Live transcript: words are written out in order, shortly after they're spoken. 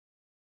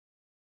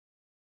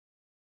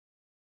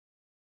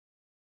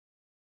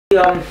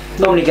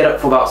Normally get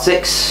up for about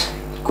 6,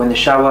 go in the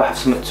shower, have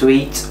something to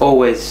eat,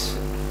 always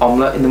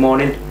omelette in the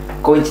morning.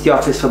 Go into the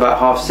office for about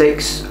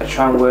 6:30, I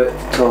try and work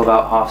till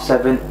about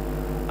 7:30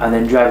 and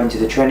then drive into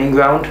the training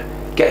ground,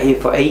 get here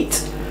for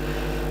 8.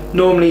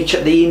 Normally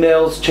check the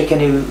emails, check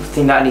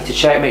anything that I need to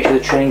check, make sure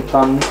the training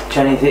plan,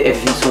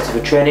 everything's sorted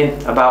for training.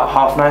 About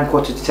 9:30,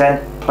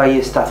 9:45,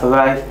 players, staff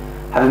arrive,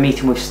 have a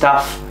meeting with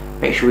staff,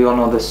 make sure we all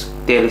know this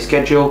daily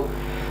schedule.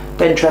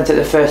 Then try and take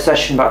the first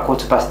session about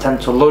 10:15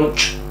 till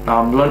lunch.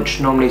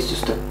 Lunch normally is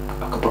just a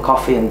cup of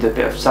coffee and a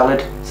bit of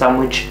salad,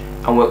 sandwich,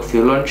 and work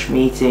through lunch,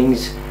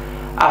 meetings.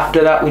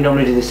 After that we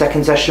normally do the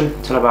second session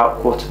till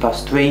about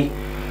 3:15,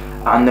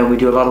 and then we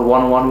do a lot of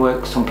one-on-one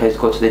work. Some players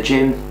go to the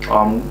gym,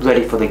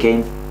 ready for the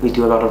game. We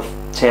do a lot of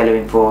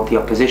tailoring for the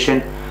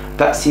opposition.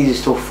 That sees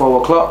us till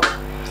 4 o'clock.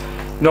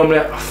 Normally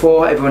at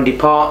 4 everyone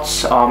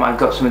departs. I've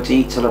got something to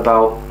eat till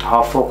about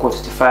 4:30,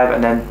 4:45,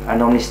 and then I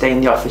normally stay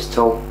in the office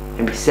till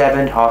maybe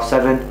 7,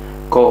 7:30,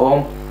 go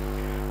home,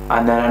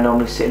 and then I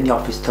normally sit in the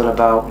office till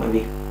about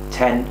maybe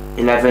 10,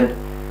 11.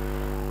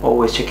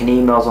 Always checking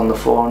emails on the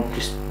phone,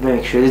 just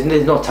make sure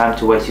there's no time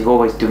to waste. You're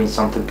always doing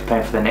something,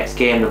 preparing for the next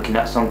game, looking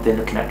at something,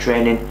 looking at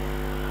training,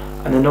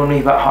 and then normally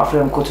about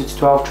 11:30,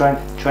 11:45,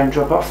 try and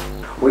drop off.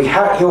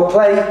 He'll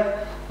play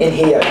in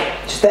here,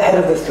 just ahead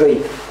of the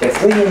 3. There are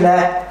 3 in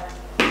there,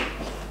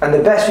 and the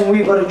best thing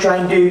we've got to try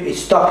and do is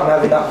stop him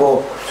having that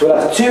ball. So we'll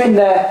have 2 in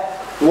there,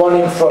 1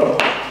 in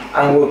front,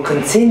 and we'll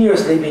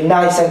continuously be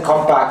nice and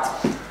compact,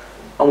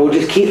 and we'll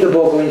just keep the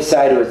ball going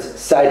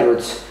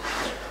sideways.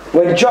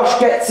 When Josh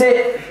gets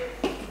it,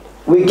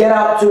 we get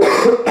out to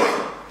it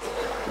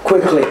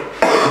quickly.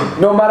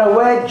 No matter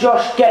where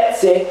Josh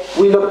gets it,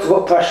 we look to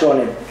put pressure on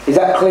him. Is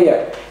that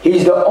clear?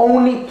 He's the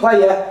only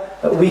player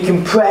that we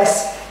can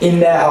press in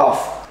their half.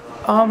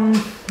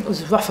 It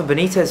was Rafa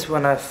Benitez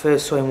when I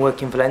first saw him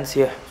work in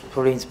Valencia.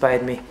 Probably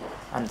inspired me,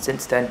 and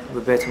since then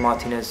Roberto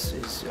Martinez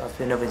has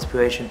been of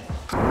inspiration.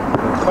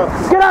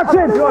 Get out to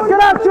him!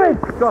 Get out to him!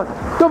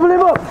 Double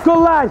him up! Good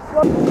lad!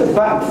 The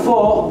back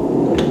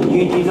 4,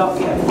 you do not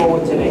get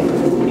forward to me.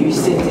 You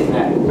sit in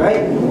there,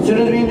 right? As soon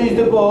as we lose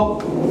the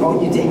ball, I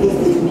want you to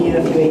hit it near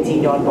the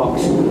 18-yard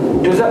box.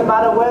 Doesn't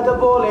matter where the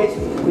ball is,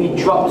 we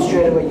drop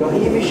straight away. You'll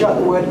hear me shout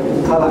the word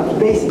collapse.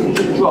 Basically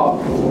just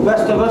drop.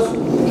 Rest of us,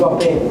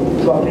 drop in.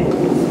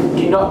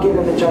 Do not give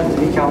them the chance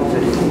to be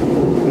countered.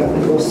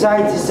 Go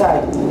side to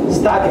side,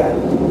 stagger,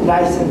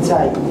 nice and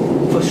tight,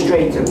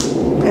 frustrate them.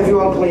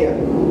 Everyone clear,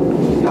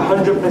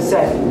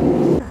 100%.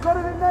 You've got to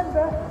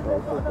remember,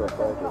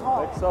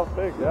 It's so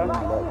big, yeah.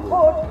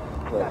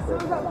 as soon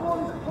as that ball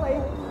is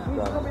played,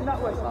 he's coming that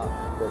way. You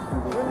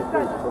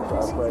understand?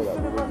 He's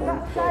going to run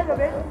that side of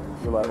it,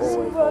 run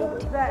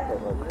there.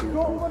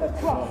 Don't run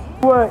across.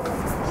 Work,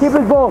 keep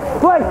his ball,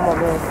 play!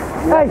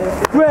 Hey,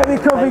 great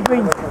recovery,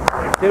 Green.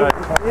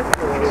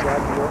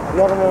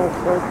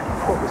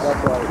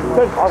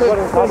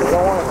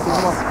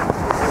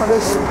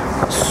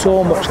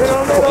 So much to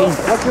put in.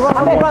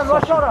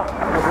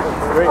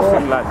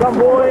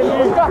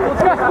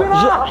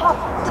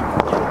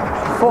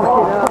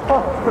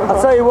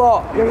 I'll tell you what,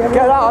 get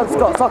that on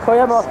Scott Socko,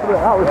 yeah,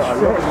 that was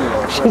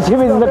shit.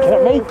 Jimmy's looking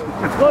at me.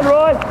 Go on,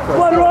 Roy,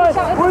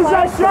 what is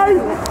that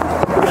shape?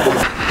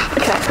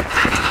 Okay,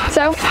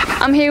 so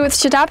I'm here with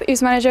Shadab,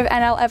 who's manager of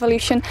NL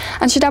Evolution,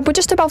 and Shadab, we're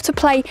just about to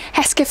play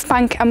Hesketh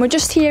Bank, and we're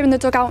just here in the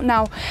dugout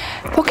now.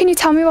 What can you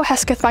tell me about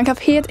Hesketh Bank? I've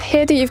heard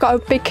that you've got a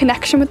big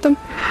connection with them.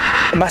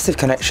 A massive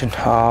connection.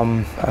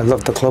 I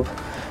love the club.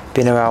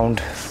 Been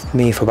around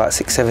me for about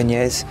 6, 7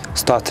 years.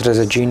 Started as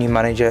a junior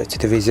manager to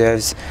the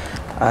reserves,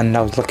 and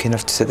I was lucky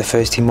enough to set the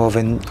first team over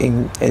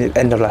in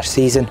end of last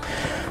season.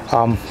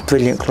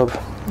 Brilliant club,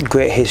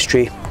 great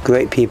history,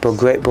 great people,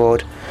 great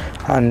board,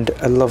 and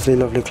a lovely,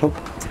 lovely club.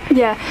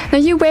 Yeah, now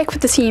you work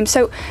with the team,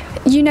 so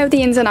you know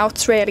the ins and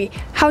outs really.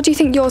 How do you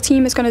think your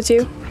team is going to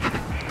do?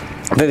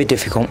 Very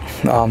difficult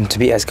to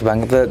beat Hesketh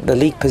Bank. The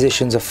league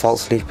position's a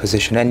false league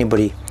position.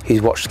 Anybody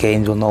who's watched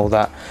games will know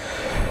that.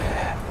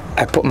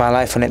 I put my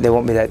life on it. They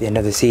won't be there at the end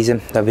of the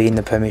season. They'll be in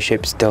the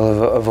Premierships. They'll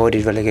have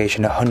avoided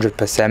relegation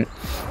 100%.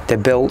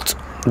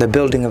 They're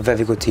building a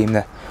very good team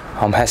there.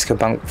 Hesketh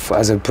Bank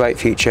has a bright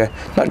future.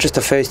 Not just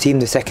the first team,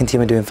 the second team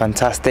are doing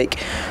fantastic.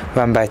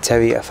 Run by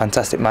Terry, a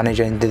fantastic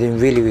manager, and they're doing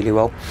really, really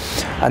well.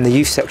 And the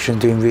youth section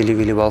is doing really,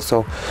 really well.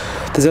 So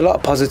there's a lot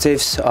of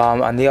positives,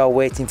 and they are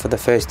waiting for the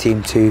first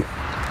team to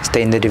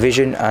stay in the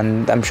division,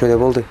 and I'm sure they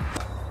will do.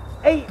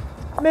 8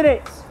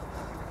 minutes.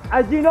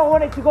 I do not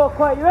want it to go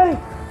quiet. You ready?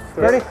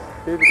 Ready?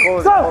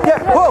 Go!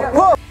 Yeah,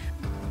 whoa!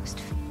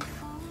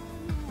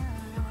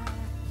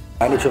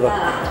 Each other.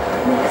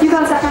 You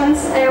can seconds.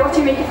 What do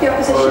you make of the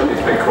opposition?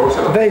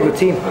 Very good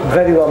team,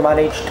 very well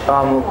managed,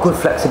 good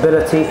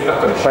flexibility,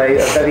 play a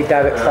very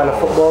direct style of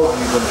football.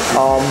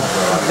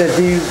 They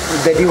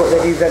do what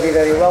they do very,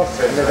 very well,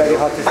 and they're very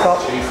hard to stop.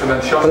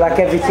 But like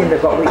every team,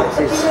 they've got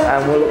weaknesses,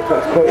 and we'll look to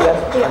exploit them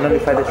and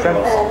nullify their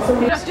strengths.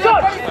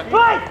 George,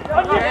 play!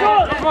 On your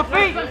toes! My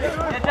feet!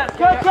 Get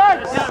your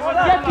feet!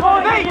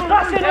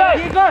 Pass it right!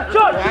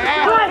 George,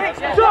 play!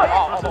 George,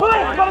 play!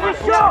 Gotta be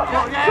short!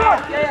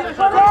 George!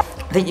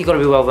 I think you've got to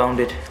be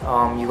well-rounded.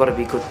 You've got to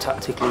be good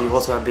tactically. You've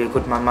also got to be a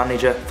good man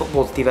manager.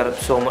 Football's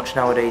developed so much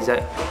nowadays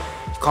that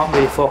you can't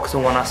really focus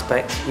on one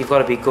aspect. You've got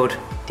to be good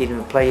dealing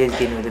with players,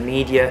 dealing with the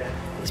media.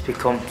 It's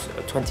become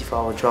a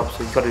 24-hour job,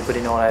 so you've got to be good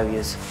in all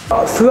areas.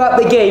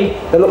 Throughout the game,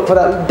 they look for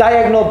that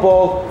diagonal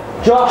ball.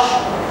 Josh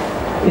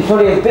is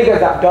probably as big as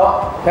that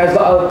dot. He's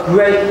got a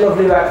great,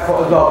 lovely right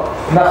foot as well,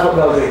 and that's what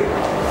they'll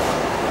do.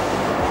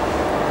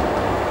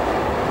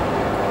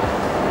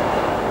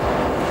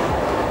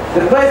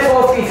 The player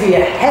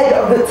 4-3-3 ahead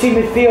of the two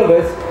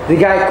midfielders, the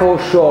guy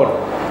called Sean.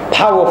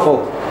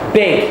 Powerful,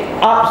 big,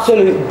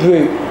 absolute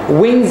brute.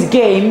 Wins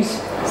games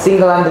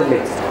single-handedly.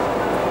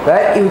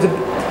 Right?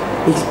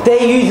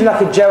 They're using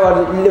like a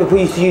Gerrard. Liverpool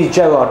used to use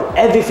Gerrard.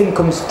 Everything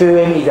comes through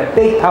him. He's a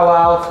big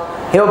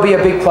powerhouse. He'll be a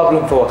big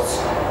problem for us.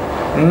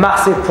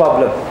 Massive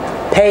problem.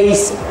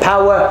 Pace,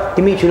 power.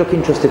 Dimitri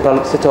looking trusted, but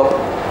looks it up.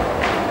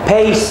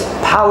 Pace,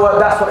 power.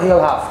 That's what he'll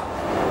have.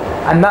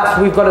 And that's,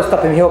 we've got to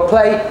stop him. He'll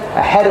play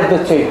ahead of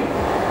the two.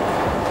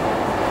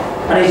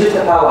 And he's just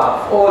a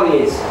powerhouse. All he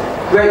is.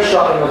 Great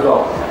shot him as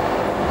well.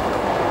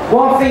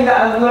 One thing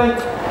that I've learned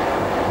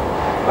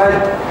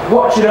by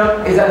watching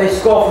them is that they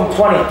score from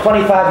 20,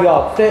 25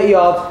 yards, 30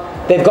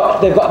 yards. They've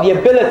got the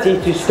ability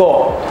to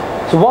score.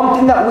 So one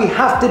thing that we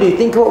have to do,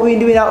 think of what we've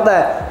been doing out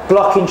there,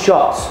 blocking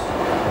shots.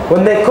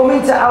 When they come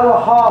into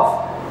our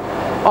half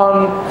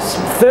on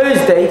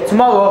Thursday,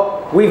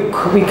 tomorrow, we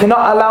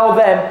cannot allow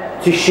them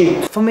to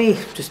shoot. For me,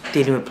 just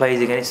dealing with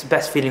players again, it's the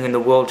best feeling in the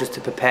world just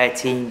to prepare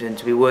teams and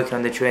to be working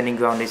on the training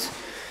ground.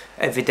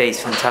 Every day is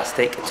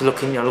fantastic. To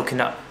looking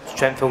at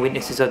strengths and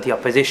weaknesses of the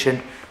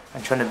opposition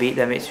and trying to beat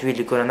them, it's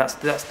really good, and that's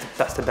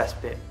the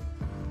best bit.